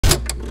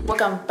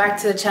Welcome back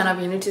to the channel.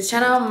 If you're new to the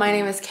channel, my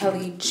name is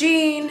Kelly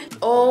Jean.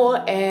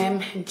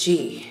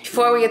 OMG.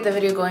 Before we get the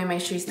video going,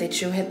 make sure you stay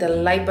true, hit the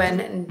like button,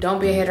 and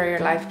don't be a hater of your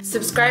life.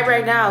 Subscribe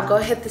right now. Go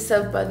hit the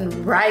sub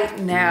button right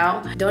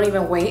now. Don't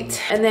even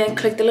wait. And then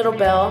click the little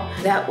bell.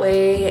 That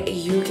way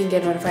you can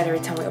get notified every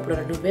time we upload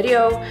a new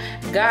video.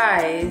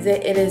 Guys,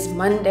 it is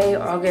Monday,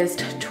 August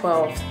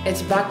 12th.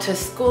 It's back to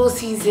school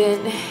season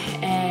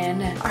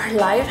and our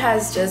life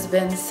has just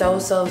been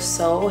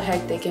so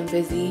hectic and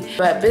busy.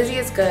 But busy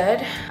is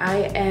good.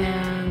 I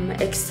am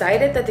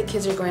excited that the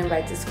kids are going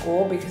back to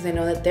school because I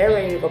know that they're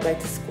ready to go back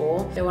to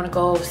school. They want to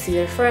go see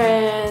their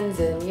friends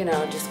and, you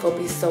know, just go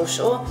be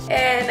social.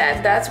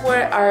 And that's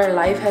what our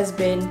life has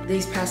been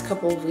these past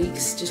couple of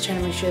weeks, just trying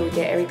to make sure we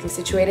get everything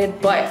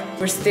situated, but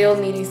we're still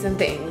needing some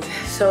things.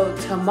 So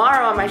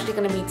tomorrow I'm actually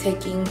going to be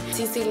taking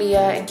Cece,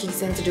 Leah, and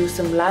Kingston to do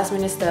some last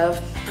minute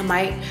stuff. I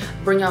might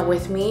bring out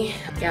with me.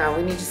 Yeah,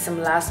 we need just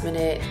some last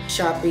minute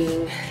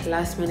shopping,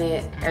 last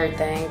minute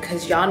everything,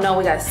 because y'all know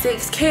we got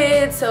 6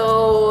 kids.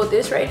 So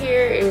this right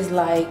here is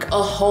like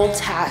a whole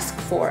task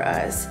for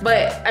us.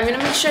 But I'm gonna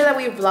make sure that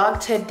we vlog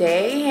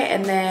today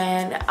and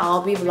then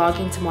I'll be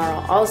vlogging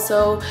tomorrow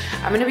also.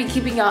 I'm gonna be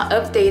keeping y'all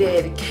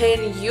updated.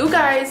 Can you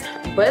guys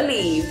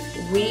believe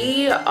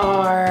we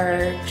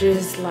are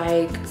just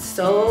like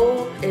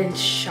so in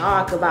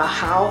shock about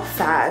how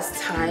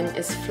fast time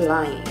is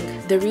flying?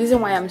 The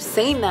reason why I'm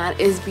saying that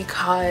is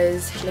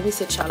because, let me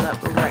set y'all up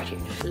right here.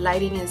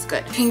 Lighting is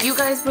good. Can you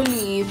guys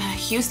believe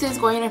Houston's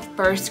going to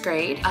 1st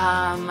grade?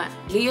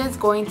 Leah's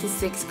going to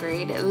 6th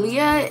grade.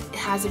 Leah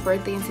has a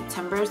birthday in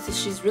September, so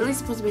she's really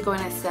supposed to be going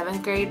to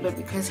 7th grade, but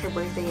because her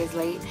birthday is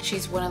late,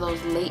 she's one of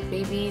those late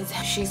babies.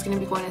 She's gonna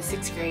be going to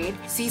 6th grade.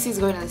 Cece's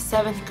going to the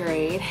 7th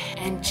grade,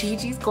 and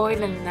Gigi's going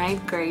to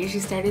 9th grade. She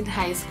started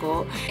high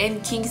school,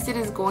 and Kingston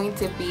is going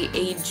to be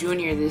a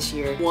junior this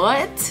year.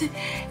 What?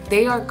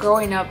 They are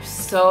growing up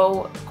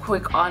so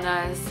quick on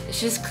us.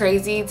 It's just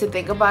crazy to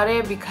think about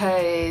it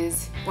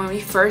because when we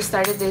first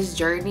started this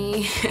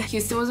journey,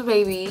 Houston was a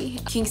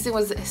baby. Kingston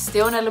was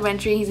still in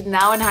elementary. He's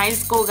now in high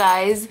school,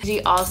 guys.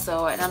 G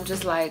also, and I'm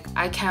just like,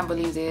 I can't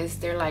believe this.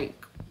 They're like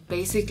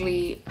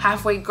basically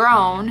halfway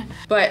grown.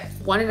 But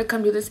wanted to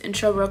come do this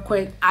intro real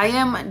quick. I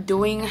am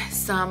doing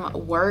some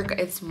work.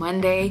 It's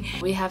Monday.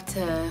 We have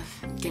to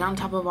get on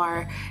top of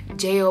our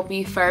job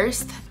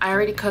first. I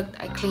already cooked,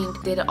 I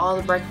cleaned, did all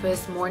the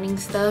breakfast morning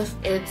stuff.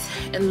 It's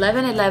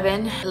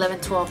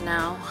 11:12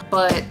 now,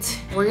 but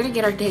we're gonna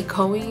get our day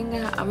going.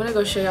 I'm gonna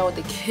go show y'all what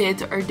the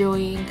kids are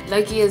doing.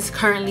 Lucky is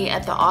currently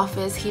at the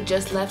office. He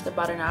just left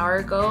about an hour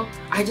ago.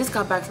 I just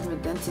got back from the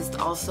dentist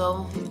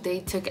also. They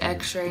took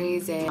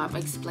x-rays and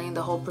explained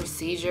the whole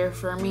procedure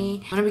for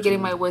me. I'm gonna be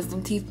getting my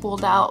wisdom teeth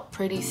pulled out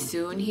pretty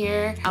soon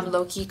here. I'm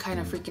low-key kind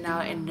of freaking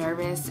out and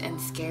nervous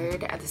and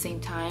scared at the same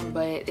time,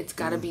 but it's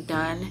gotta be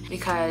done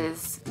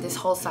because this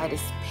whole side is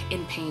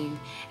in pain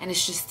and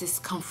it's just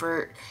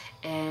discomfort.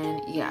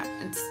 And yeah,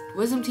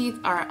 wisdom teeth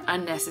are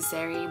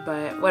unnecessary,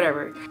 but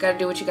whatever. Gotta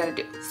do what you gotta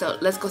do. So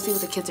let's go see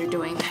what the kids are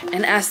doing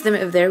and ask them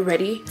if they're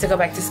ready to go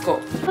back to school.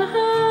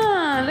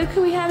 Look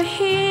who we have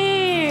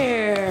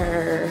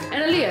here.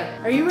 Analia,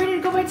 are you ready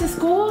to go back to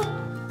school?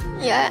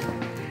 Yeah.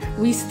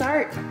 We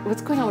start.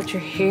 What's going on with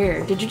your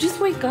hair? Did you just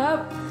wake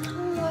up?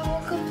 Oh, I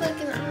woke up like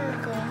an hour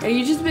ago. Have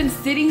you just been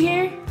sitting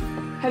here?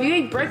 Have you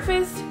ate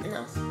breakfast?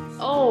 No.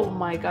 Oh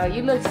my god,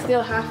 you look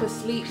still half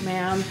asleep,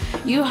 ma'am.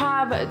 You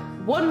have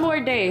one more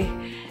day,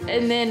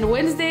 and then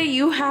Wednesday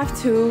you have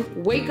to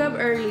wake up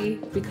early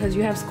because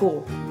you have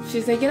school.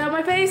 She's like, get out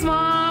my face,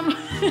 mom.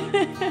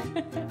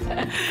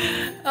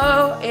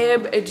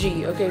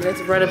 OMG. Okay,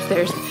 let's run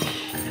upstairs.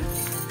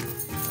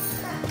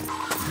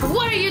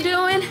 What are you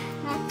doing?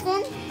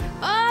 Nothing.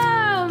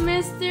 Oh,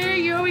 mister,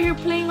 you're over here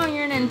playing on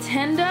your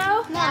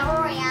Nintendo?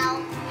 Battle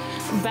Royale.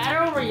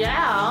 Battle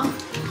Royale?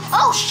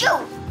 Oh,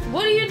 shoot!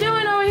 What are you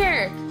doing over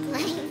here?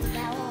 Playing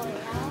Battle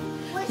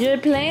Royale. You're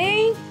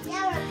playing?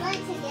 Yeah, we're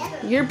playing together.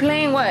 You're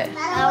playing what?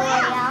 Battle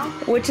Royale.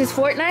 Which is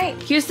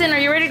Fortnite? Houston, are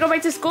you ready to go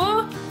back to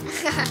school?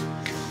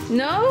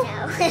 No?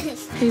 No.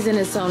 He's in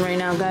his zone right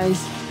now,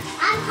 guys.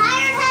 I'm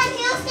tired, huh,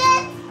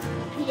 Houston?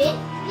 You did?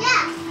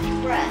 Yeah.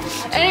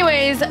 Bruh.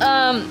 Anyways,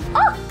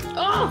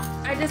 oh,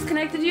 I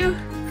disconnected you.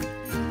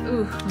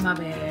 Ooh, my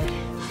bad.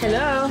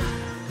 Hello.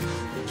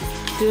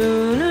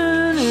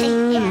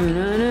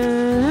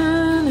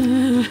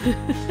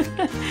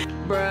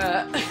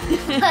 Bruh.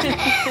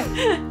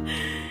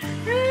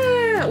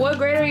 What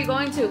grade are you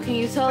going to? Can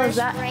you tell us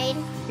that? 1st grade.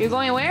 You're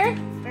going where?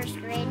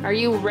 1st grade. Are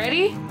you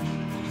ready?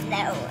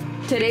 No.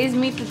 Today's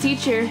meet the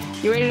teacher.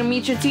 You ready to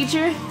meet your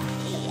teacher?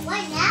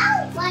 What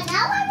now? What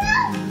now?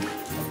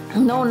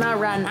 No, not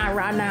right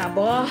now,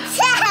 boy.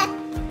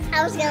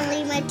 I was gonna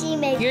leave my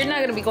teammates. You're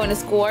not gonna be going to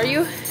school, are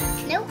you?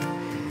 Nope.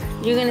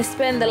 You're gonna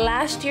spend the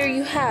last year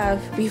you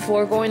have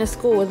before going to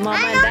school with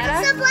Mama and Dada? I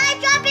know the supply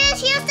drop is,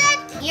 Houston.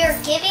 You're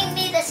giving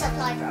me the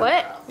supply drop.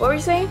 What? What were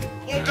you saying?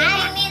 You're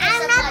giving me the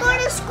supply drop. I'm not going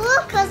to school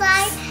because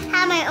I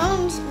have my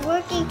own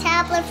working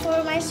tablet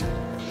for my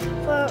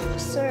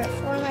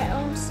for my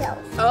own self.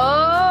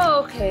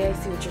 Oh, okay, I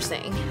see what you're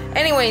saying.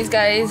 Anyways,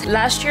 guys,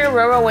 last year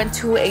Roro went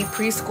to a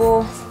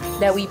preschool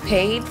that we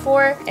paid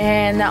for,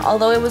 and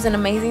although it was an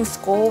amazing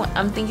school,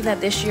 I'm thinking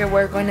that this year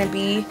we're going to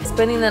be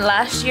spending the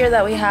last year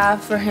that we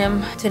have for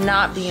him to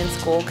not be in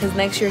school, because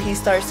next year he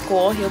starts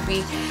school. He'll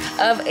be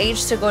of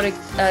age to go to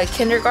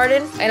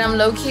kindergarten, and I'm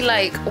low-key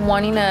like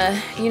wanting to,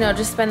 you know,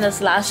 just spend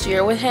this last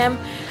year with him.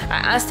 I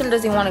asked him,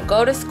 does he want to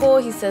go to school?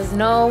 He says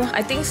no.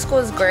 I think school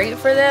is great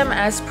for them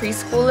as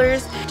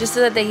preschoolers, just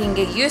so that they can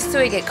get used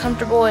to it, get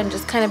comfortable, and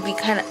just kind of be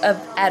kind of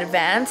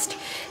advanced,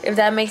 if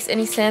that makes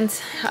any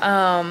sense,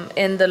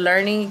 in the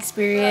learning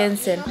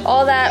experience and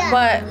all that.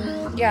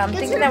 But yeah, I'm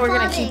thinking that we're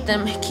gonna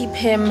keep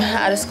him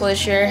out of school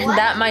this year.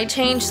 That might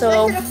change,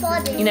 so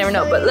you never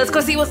know. But let's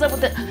go see what's up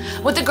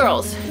with the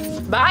girls.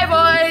 Bye,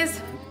 boys.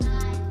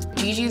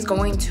 Gigi's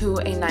going to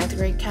a 9th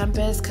grade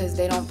campus because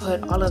they don't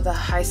put all of the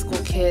high school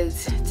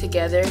kids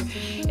together.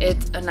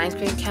 It's a 9th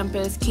grade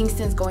campus.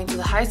 Kingston's going to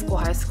the high school.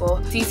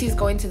 Cece's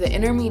going to the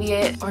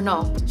intermediate, or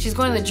no, she's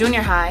going to the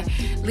junior high.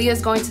 Leah's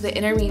going to the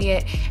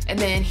intermediate, and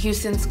then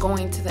Houston's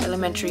going to the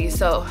elementary.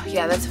 So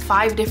yeah, that's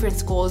 5 different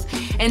schools.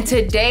 And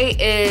today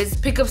is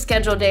pickup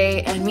schedule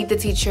day and meet the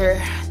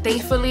teacher.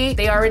 Thankfully,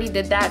 they already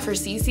did that for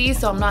Cece,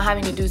 so I'm not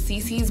having to do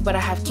Cece's, but I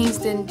have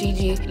Kingston,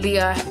 Gigi,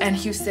 Leah, and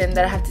Houston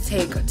that I have to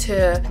take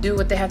to do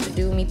what they have to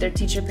do, meet their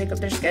teacher, pick up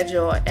their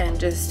schedule, and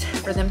just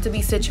for them to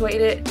be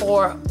situated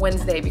for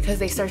Wednesday, because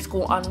they start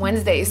school on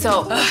Wednesday.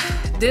 So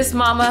this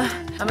mama,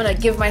 I'm gonna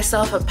give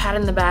myself a pat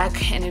in the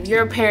back. And if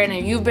you're a parent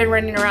and you've been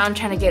running around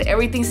trying to get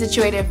everything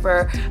situated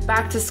for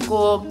back to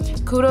school,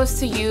 kudos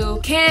to you.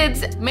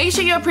 Kids, make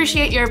sure you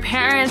appreciate your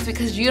parents,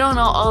 because you don't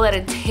know all that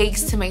it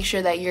takes to make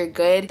sure that you're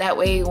good. That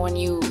way when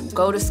you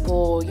go to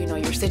school, you know,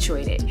 you're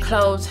situated.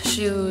 Clothes,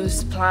 shoes,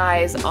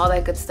 supplies, all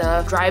that good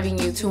stuff, driving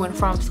you to and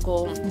from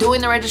school,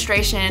 doing the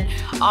registration,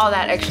 all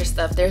that extra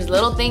stuff. There's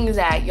little things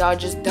that y'all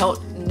just don't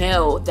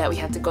know that we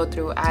have to go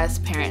through as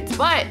parents.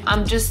 But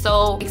I'm just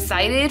so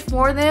excited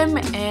for them,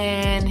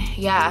 and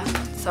yeah,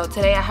 so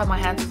today I have my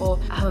hands full.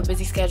 I have a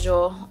busy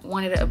schedule.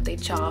 Wanted to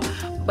update y'all,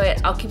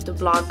 but I'll keep the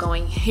vlog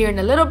going here in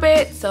a little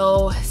bit,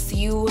 so see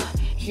you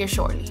here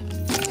shortly.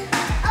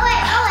 Oh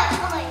wait.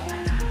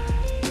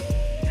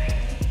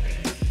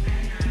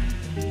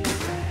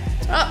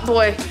 Oh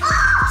boy,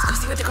 let's go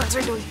see what the girls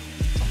are doing.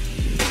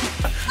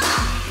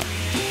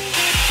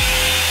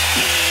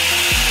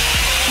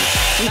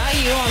 Not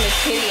you on the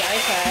kitty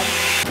iPad.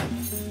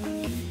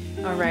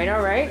 All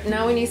right.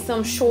 Now we need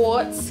some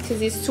shorts because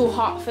it's too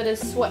hot for the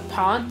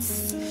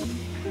sweatpants.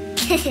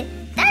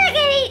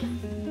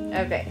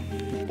 Okay.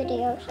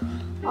 Videos.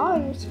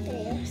 I'll use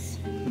videos.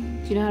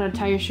 Do you know how to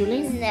tie your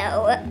shoelace?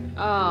 No.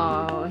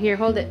 Oh, here,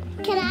 hold it.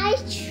 Can I?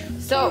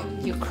 So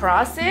you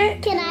cross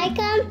it. Can I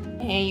come?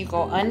 And you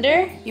go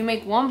under. You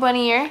make one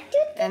bunny ear,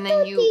 and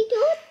then you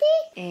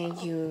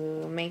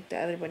make the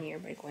other bunny ear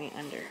by going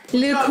under.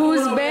 Look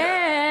who's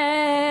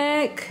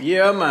back!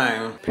 Yeah,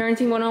 man.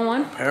 Parenting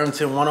 101?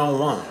 Parenting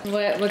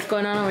 101. What's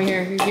going on over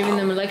here? You're giving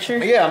them a lecture?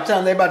 Yeah, I'm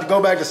telling them they about to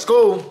go back to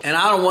school, and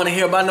I don't want to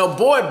hear about no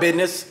boy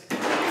business,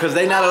 because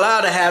they not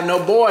allowed to have no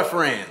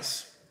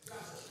boyfriends.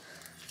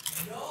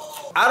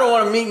 I don't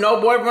want to meet no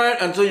boyfriend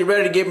until you're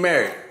ready to get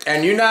married.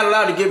 And you're not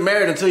allowed to get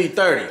married until you're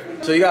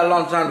 30. So you got a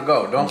long time to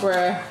go, don't you?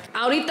 Bruh.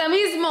 Ahorita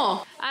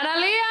mismo.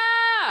 Analia!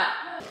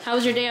 How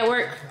was your day at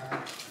work?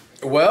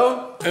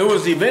 Well, it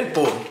was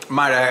eventful,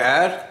 might I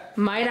add.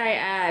 Might I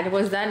add,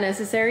 was that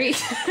necessary?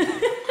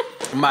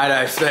 Might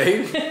I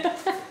say.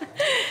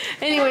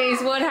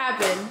 Anyways, what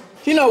happened?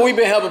 You know, we've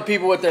been helping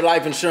people with their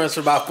life insurance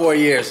for about 4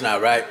 years now,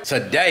 right?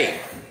 Today,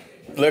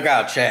 look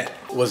out, chat,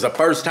 was the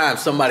first time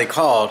somebody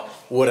called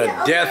with a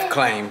death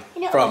claim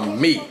from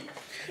me.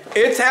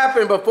 It's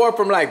happened before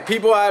from like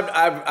people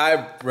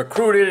I've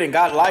recruited and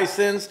got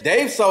licensed.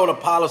 They've sold a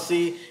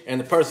policy and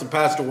the person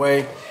passed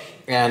away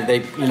and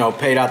they, you know,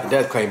 paid out the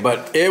death claim.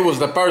 But it was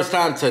the first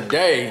time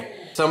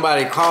today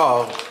somebody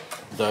called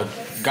the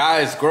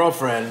guy's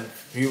girlfriend,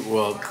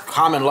 well,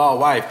 common law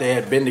wife. They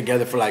had been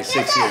together for like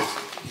 6 years.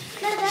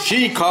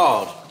 She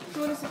called,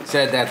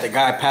 said that the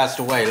guy passed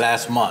away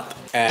last month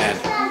and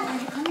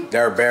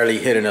they're barely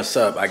hitting us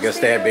up. I guess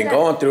they had been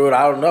going through it.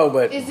 I don't know,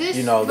 but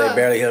you know, they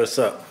barely hit us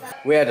up.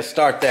 We had to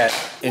start that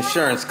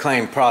insurance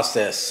claim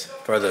process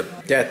for the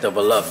death of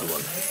a loved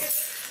one.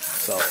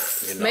 So,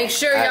 you know. Make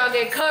sure y'all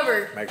get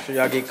covered. Make sure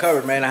y'all get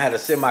covered, man. I had to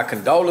send my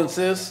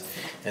condolences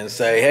and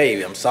say,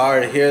 hey, I'm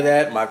sorry to hear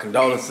that. My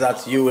condolences out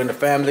to you and the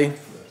family.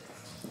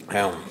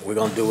 And we're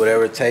going to do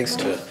whatever it takes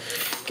to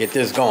get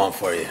this going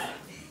for you.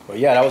 But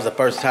yeah, that was the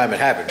first time it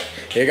happened.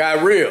 It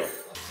got real.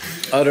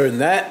 Other than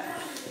that,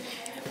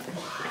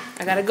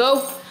 I gotta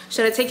go.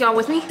 Should I take y'all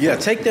with me? Yeah,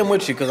 take them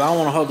with you because I don't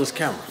want to hold this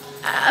camera.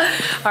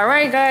 All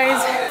right,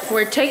 guys.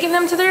 We're taking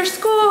them to their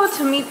school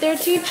to meet their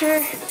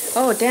teacher.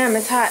 Oh, damn,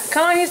 it's hot.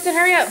 Come on, Houston,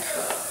 hurry up.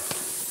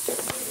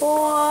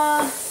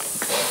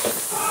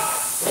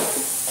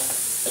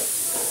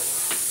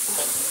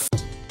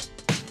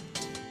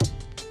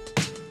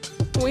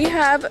 We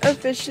have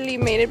officially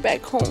made it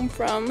back home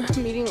from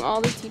meeting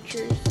all the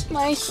teachers.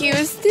 My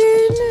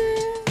Houston,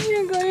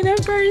 you're going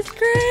to first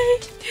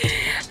grade.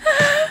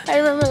 I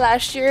remember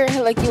last year,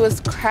 like he was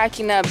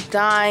cracking up,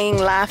 dying,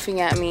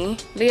 laughing at me.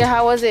 Leah,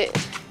 how was it?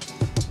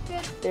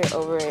 Good. They're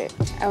over it.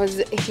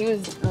 He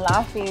was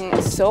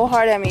laughing so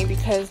hard at me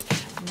because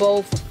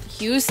both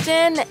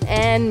Houston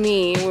and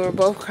me, we were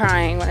both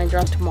crying when I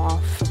dropped him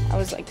off. I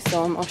was like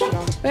so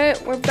emotional.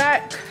 But we're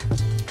back.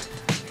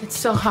 It's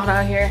so hot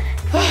out here.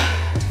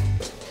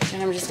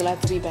 And I'm just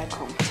glad to be back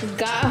home.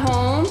 Got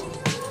home,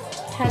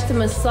 had to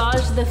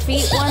massage the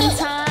feet one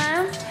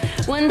time.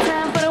 One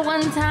time for the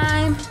one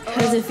time.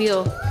 How does it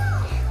feel?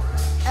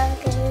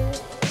 Okay.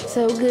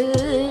 So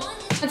good.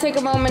 I'm gonna take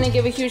a moment and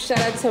give a huge shout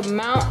out to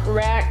Mount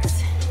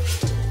Rax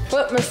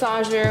foot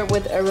massager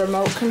with a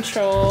remote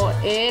control.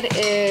 It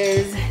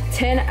is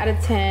 10 out of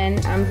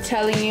 10, I'm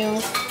telling you.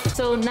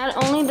 So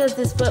not only does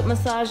this foot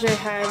massager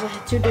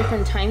have 2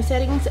 different time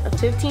settings, a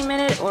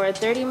 15-minute or a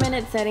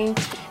 30-minute setting,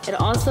 it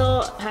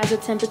also has a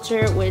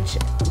temperature which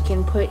you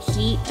can put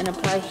heat and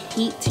apply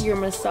heat to your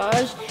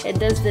massage. It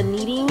does the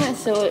kneading,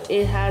 so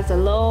it has a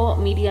low,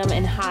 medium,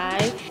 and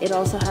high. It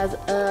also has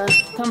a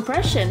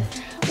compression,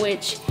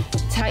 which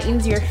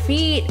tightens your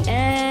feet,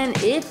 and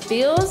it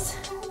feels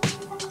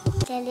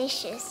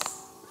delicious.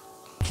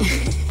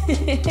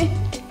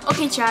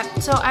 Okay, chat,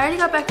 so I already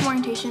got back from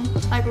orientation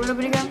like a little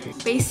bit ago.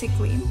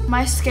 Basically,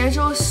 my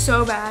schedule is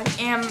so bad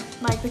and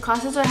like the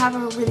classes I have are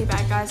really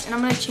bad, guys, and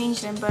I'm gonna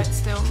change them, but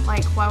still,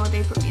 like, why would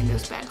they put me in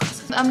those bad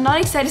classes? I'm not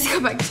excited to go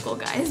back to school,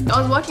 guys.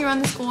 I was walking around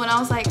the school and I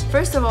was like,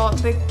 first of all,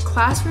 the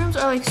classrooms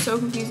are like so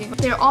confusing.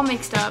 They're all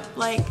mixed up,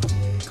 like,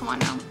 come on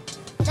now.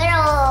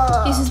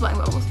 He's just playing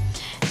bubbles.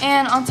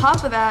 And on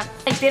top of that,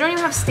 like, they don't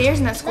even have stairs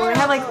in that school. They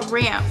have like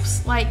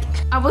ramps. Like,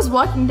 I was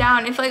walking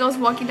down, it felt like I was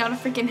walking down a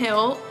freaking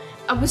hill.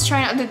 I was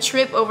trying not to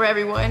trip over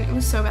everyone. It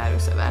was so bad, it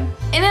was so bad.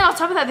 And then on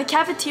top of that, the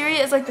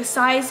cafeteria is like the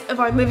size of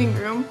our living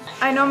room.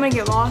 I know I'm gonna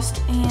get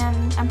lost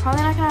and I'm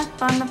probably not gonna have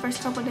fun the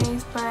first couple of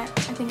days, but I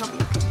think I'll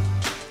be okay.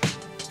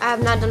 I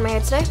have not done my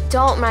hair today.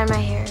 Don't mind my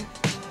hair.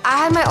 I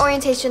had my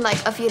orientation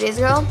like a few days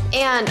ago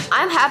and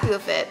I'm happy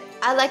with it.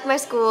 I like my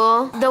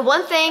school. The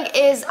one thing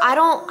is I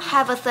don't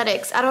have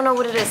athletics. I don't know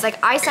what it is.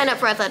 Like, I signed up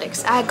for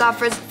athletics. I got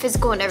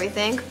physical and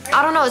everything.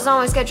 I don't know, it's not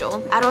on my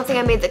schedule. I don't think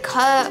I made the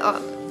cut,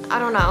 or I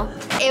don't know.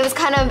 It was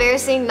kind of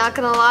embarrassing, not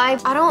gonna lie.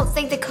 I don't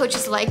think the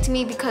coaches liked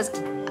me because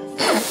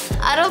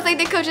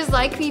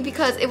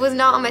it was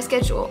not on my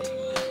schedule.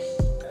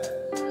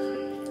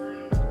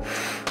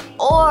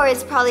 Or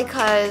it's probably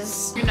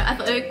because You're not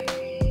athletic.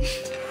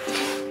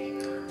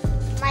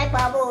 My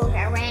bubbles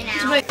are ran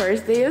out. My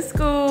first day of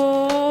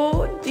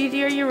school.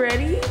 Gigi, are you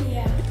ready?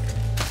 Yeah.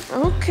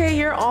 Okay,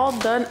 you're all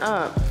done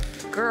up,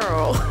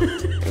 girl.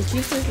 And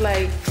she's just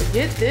like,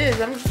 forget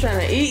this, I'm just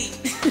trying to eat.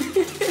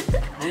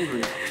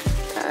 Hungry.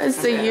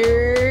 So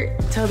you're,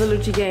 tell the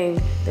Lucci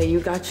gang that you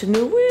got your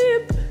new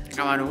whip.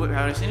 Got my new whip,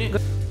 haven't seen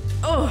it?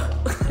 Oh.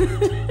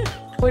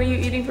 What are you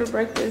eating for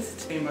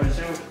breakfast? Peanut butter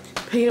sandwich.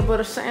 Peanut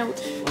butter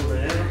sandwich. With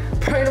banana.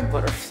 Peanut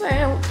butter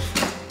sandwich.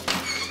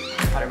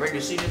 Are they ready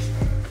to see this?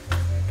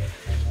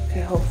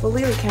 Okay,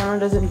 hopefully the camera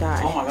doesn't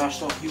die. Oh my gosh,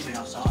 so humid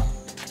outside.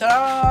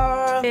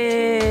 Ta-da!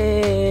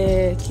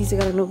 Hey, Keisha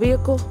got a new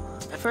vehicle.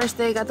 First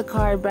day, got the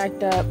car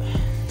backed up.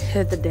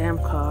 Hit the damn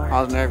car.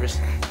 I was nervous.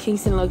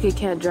 Kingston low-key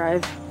can't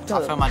drive.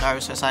 I felt my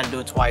driver, so I decided to do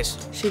it twice.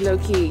 She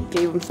low-key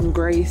gave him some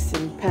grace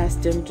and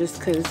passed him just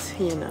because,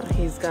 you know,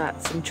 he's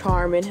got some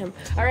charm in him.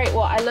 All right,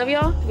 well, I love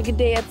y'all. Have a good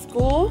day at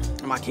school.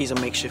 My key's a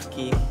makeshift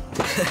key.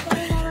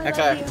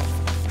 Okay.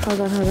 Hold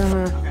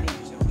on.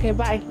 Okay,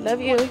 bye. Love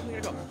you.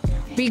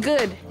 Be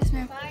good.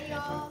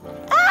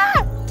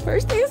 Ah!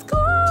 First day of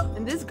school.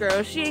 And this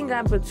girl, she ain't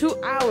got but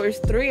 2 hours,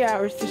 3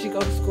 hours till she go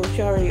to school.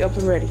 She already up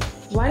and ready.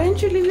 Why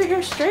didn't you leave your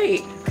hair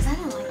straight? because I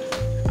don't like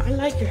it. I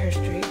like your hair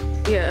straight.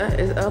 Yeah,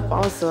 it's up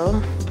also.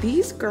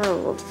 These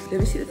girls, let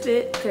me see the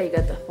fit. Okay, you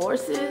got the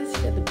forces,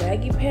 you got the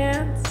baggy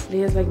pants.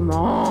 Leah's like,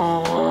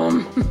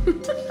 Mom.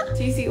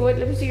 TC, what?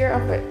 Let me see your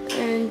outfit.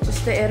 And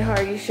just the Ed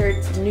Hardy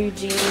shirt, some new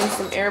jeans,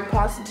 some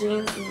Aeropostale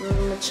jeans,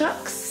 and the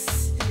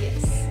Chucks.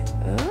 Yes.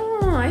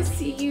 Oh, I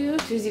see you.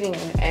 She's eating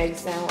an egg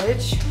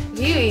sandwich. What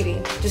are you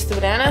eating? Just a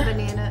banana?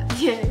 Banana.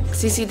 Yeah.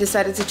 Cece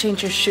decided to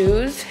change her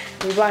shoes.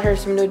 We bought her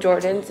some new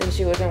Jordans and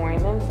she wasn't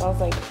wearing them. So I was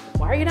like,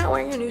 why are you not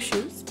wearing your new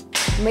shoes?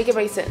 Make it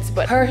make sense.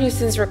 But per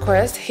Houston's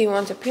request, he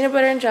wants a peanut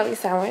butter and jelly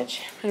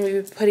sandwich. And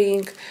we'll be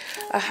putting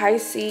a high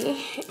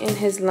C in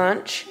his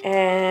lunch.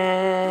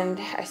 And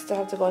I still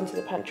have to go into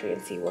the pantry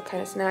and see what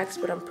kind of snacks,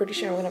 but I'm pretty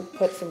sure I'm gonna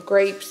put some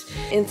grapes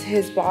into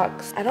his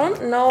box. I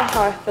don't know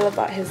how I feel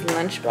about his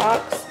lunch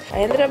box. I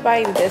ended up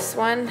buying this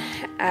one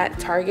at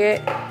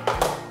Target.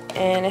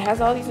 And it has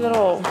all these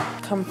little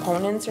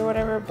components or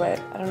whatever, but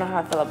I don't know how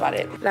I feel about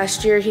it.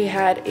 Last year he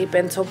had a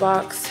bento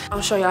box. I'll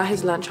show y'all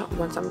his lunch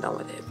once I'm done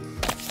with it.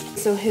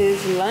 So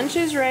his lunch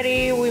is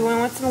ready. We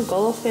went with some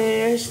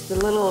goldfish, the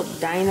little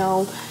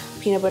dino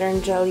peanut butter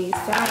and jelly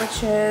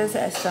sandwiches,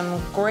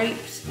 some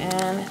grapes,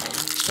 and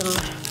some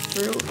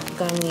fruit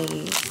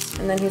gummies.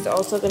 And then he's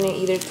also gonna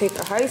either take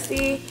a high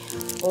C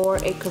or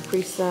a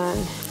Capri Sun.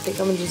 I think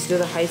I'm gonna just do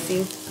the high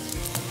C.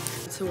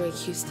 to wake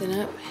Houston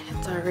up.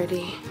 It's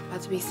already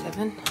about to be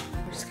 7.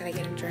 We're just gonna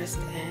get him dressed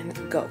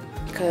and go.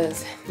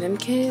 Because them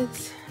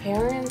kids,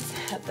 parents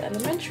at the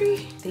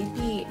elementary, they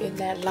be in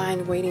that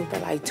line waiting for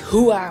like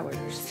 2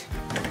 hours.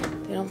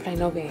 They don't play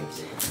no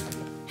games.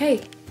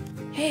 Hey,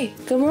 hey,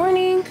 good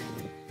morning.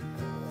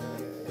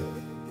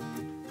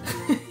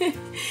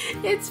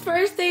 It's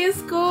first day of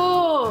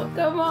school.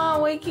 Come on,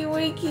 wakey,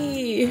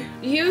 wakey.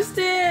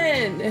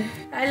 Houston,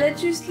 I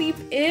let you sleep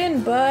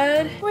in,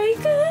 bud. Wake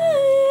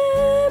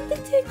up, the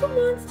tickle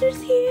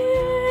monster's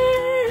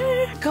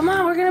here. Come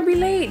on, we're gonna be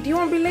late. Do you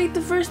wanna be late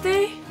the first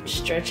day?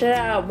 Stretch it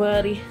out,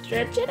 buddy.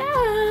 Stretch it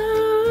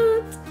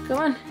out. Come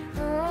on.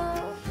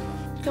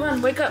 Come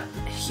on, wake up.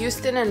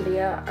 Houston and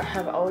Leah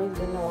have always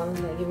been the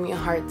ones that give me a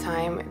hard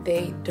time.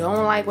 They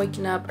don't like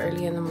waking up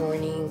early in the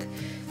morning.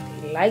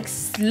 Like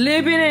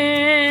sleeping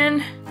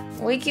in.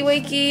 Wakey,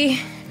 wakey.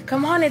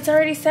 Come on, it's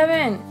already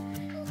 7.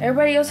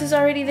 Everybody else is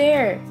already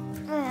there.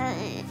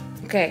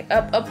 Okay,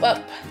 up, up,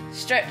 up.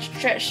 Stretch,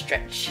 stretch,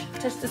 stretch.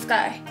 Touch the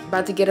sky.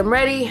 About to get them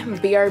ready.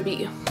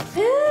 BRB.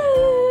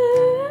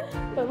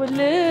 But with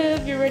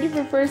love, you ready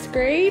for first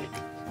grade?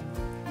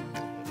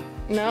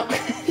 No.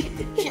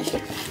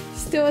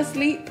 Still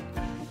asleep.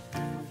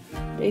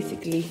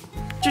 Basically.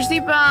 Put your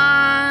sleep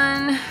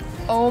on.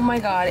 Oh my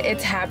God,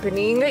 it's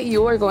happening.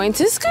 You are going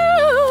to school.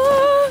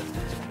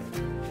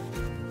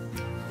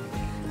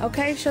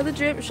 Okay, show the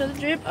drip, show the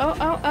drip. Oh,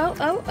 oh, oh,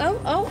 oh, oh,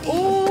 oh,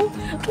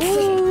 ooh,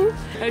 ooh.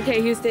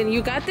 Okay, Houston,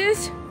 you got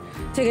this?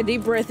 Take a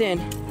deep breath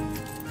in.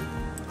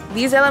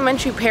 These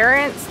elementary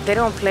parents, they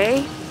don't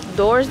play.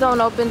 Doors don't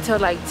open till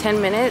like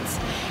 10 minutes.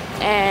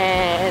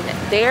 And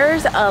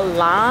there's a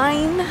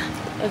line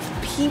of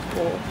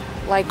people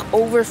like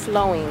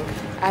overflowing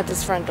at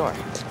this front door.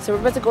 So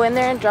we're about to go in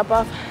there and drop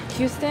off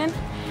Houston,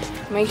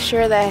 make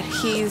sure that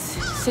he's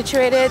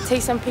situated,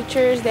 take some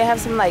pictures. They have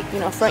some like, you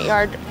know, front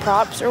yard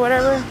props or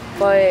whatever.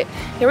 But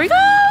here we go,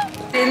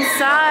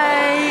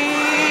 inside.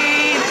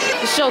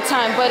 It's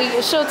showtime, buddy,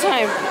 it's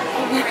showtime.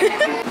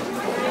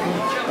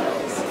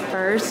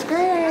 First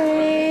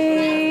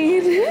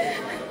grade.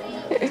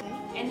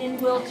 And then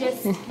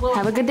we'll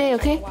have a good day,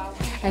 okay?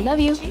 I love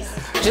you.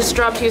 Just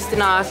dropped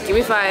Houston off, give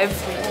me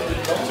 5.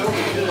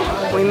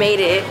 We made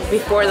it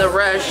before the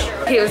rush.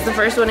 He was the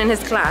first one in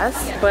his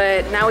class,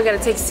 but now we gotta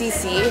take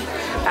Cece.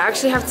 I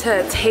actually have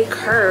to take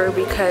her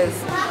because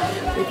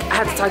I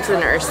have to talk to the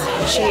nurse.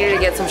 She needed to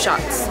get some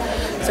shots.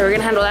 So we're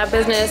gonna handle that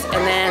business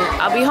and then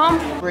I'll be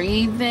home.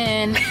 Breathe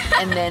in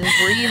and then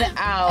breathe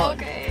out.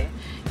 Okay.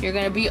 You're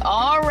gonna be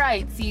all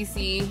right,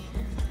 Cece.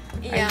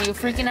 Yeah. Are you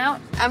freaking out?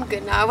 I'm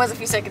good now. I was a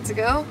few seconds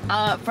ago.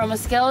 From a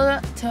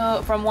scale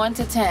from 1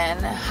 to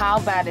 10, how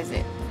bad is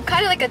it?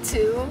 Kind of like a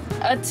 2.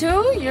 A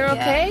 2? You're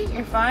okay?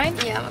 You're fine?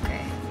 Yeah, I'm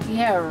okay.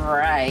 Yeah,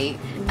 right.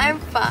 I'm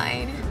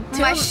fine.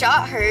 My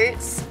shot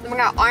hurts.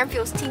 My arm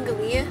feels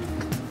tingly.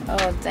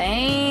 Oh,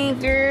 dang,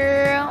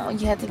 girl.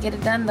 You had to get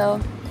it done,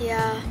 though.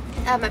 Yeah,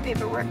 I have my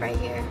paperwork right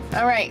here.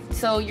 All right,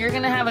 so you're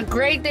going to have a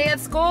great day at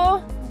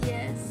school?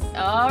 Yes.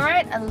 All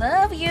right, I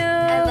love you.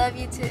 I love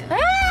you too.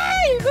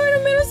 Hey, you're going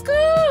to middle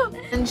school.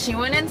 And she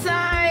went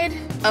inside.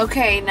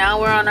 Okay, now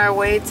we're on our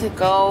way to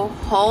go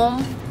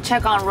home.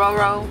 Check on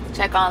Roro,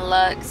 check on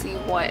Luck, see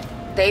what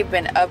they've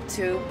been up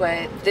to.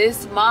 But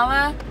this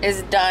mama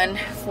is done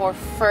for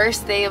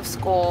first day of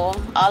school.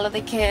 All of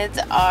the kids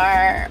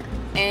are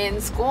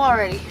in school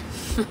already.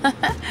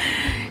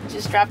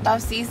 Just dropped off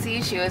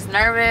Cece. She was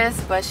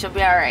nervous, but she'll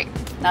be all right.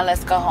 Now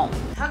let's go home.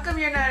 How come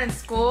you're not in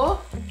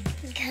school?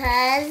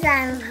 Because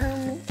I'm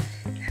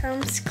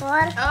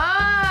homeschooled.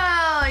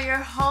 Oh, you're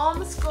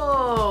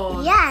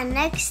homeschooled. Yeah,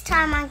 next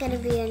time I'm gonna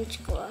be in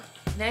school.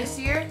 Next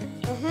year?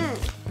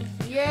 Mm-hmm.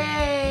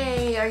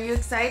 Yay! Are you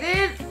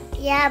excited?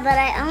 Yeah, but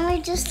I only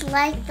just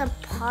like the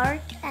park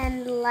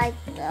and like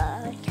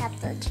the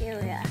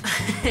cafeteria.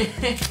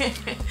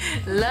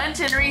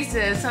 Lunch and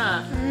recess,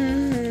 huh?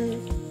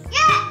 Mm-hmm.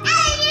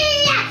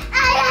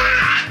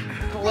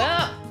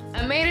 Well,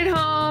 I made it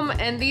home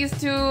and these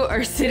two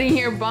are sitting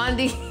here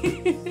bonding.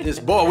 This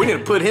boy, we need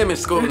to put him in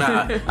school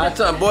now. I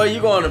tell him, boy,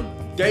 you going to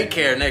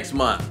daycare next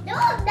month. No,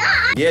 I'm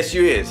not. Yes,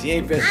 you is. He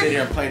ain't been sitting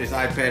here and playing his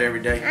iPad every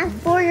day. I'm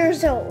 4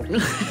 years old.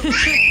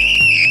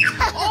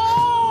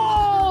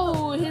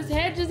 Oh, his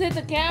head just hit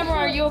the camera.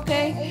 Are you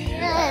okay?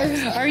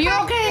 Yes. Are you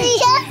okay?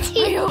 Yes.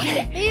 Are you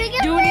okay?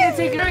 Do we need to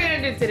take it? What are we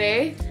gonna do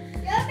today?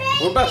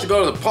 We're about to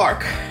go to the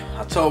park.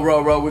 I told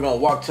Roro we're gonna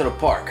walk to the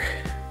park.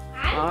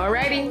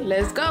 Alrighty,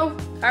 let's go.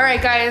 All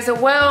right, guys,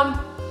 well,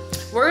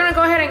 we're gonna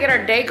go ahead and get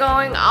our day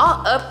going.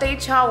 I'll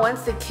update y'all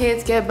once the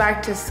kids get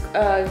back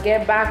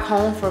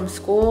home from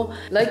school.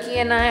 Lucky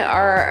and I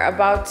are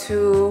about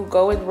to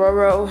go with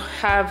Roro,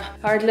 have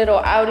our little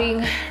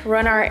outing,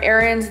 run our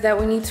errands that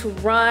we need to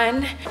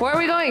run. Where are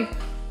we going?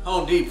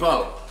 Home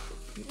Depot.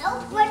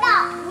 No, we're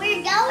not.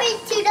 We're going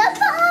to the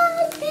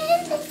park.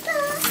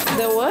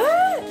 The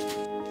what?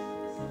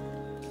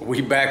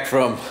 We back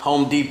from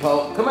Home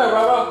Depot. Come here,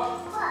 Roro.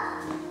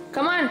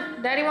 Come on,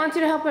 Daddy wants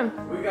you to help him.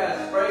 We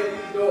gotta spray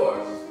these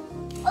doors.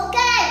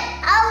 Okay,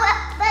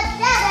 but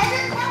Dad, I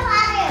don't know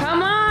how to.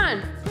 Come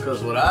on.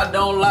 Cause what I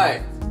don't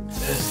like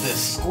is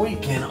this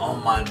squeaking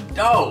on my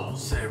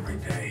doors every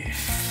day?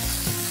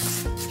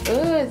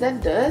 Ooh, is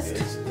that dust?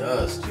 It's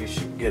dust. You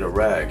should get a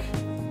rag.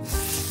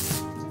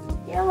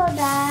 Yellow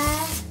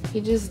dad. He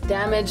just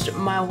damaged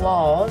my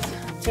walls.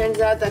 Turns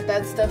out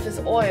that stuff is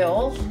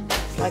oil.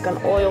 It's like an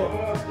oil.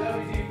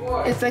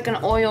 It's like an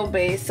oil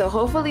base. So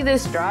hopefully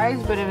this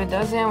dries, but if it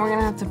doesn't, we're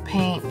gonna have to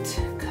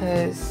paint.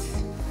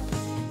 Cause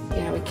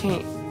yeah, we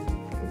can't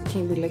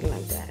be looking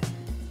like that.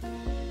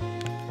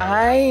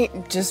 I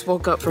just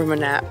woke up from a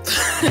nap.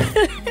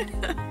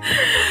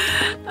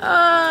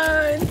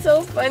 Oh, it's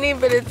so funny,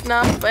 but it's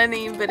not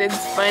funny, but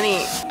it's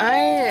funny.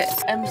 I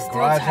am still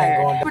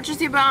tired. Put your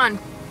seatbelt on.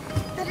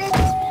 But it's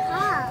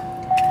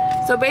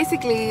hot. So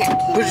basically,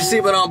 Put your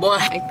seatbelt on, boy.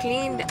 I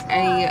cleaned,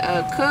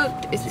 I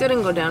cooked. It still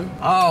didn't go down.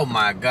 Oh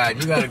my God,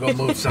 you gotta go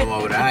move some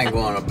over there. I ain't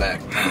going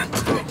back.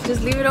 Let's go.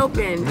 Just leave it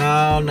open.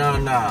 No.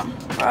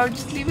 Bro,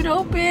 just leave it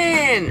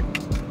open.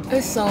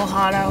 It's so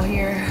hot out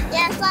here.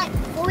 Yeah, it's like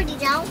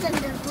 40,000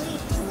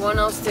 degrees.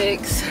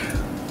 106.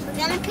 We're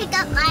gonna pick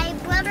up my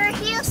brother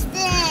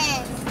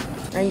Houston.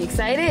 Are you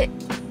excited?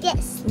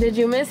 Yes. Did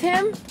you miss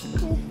him?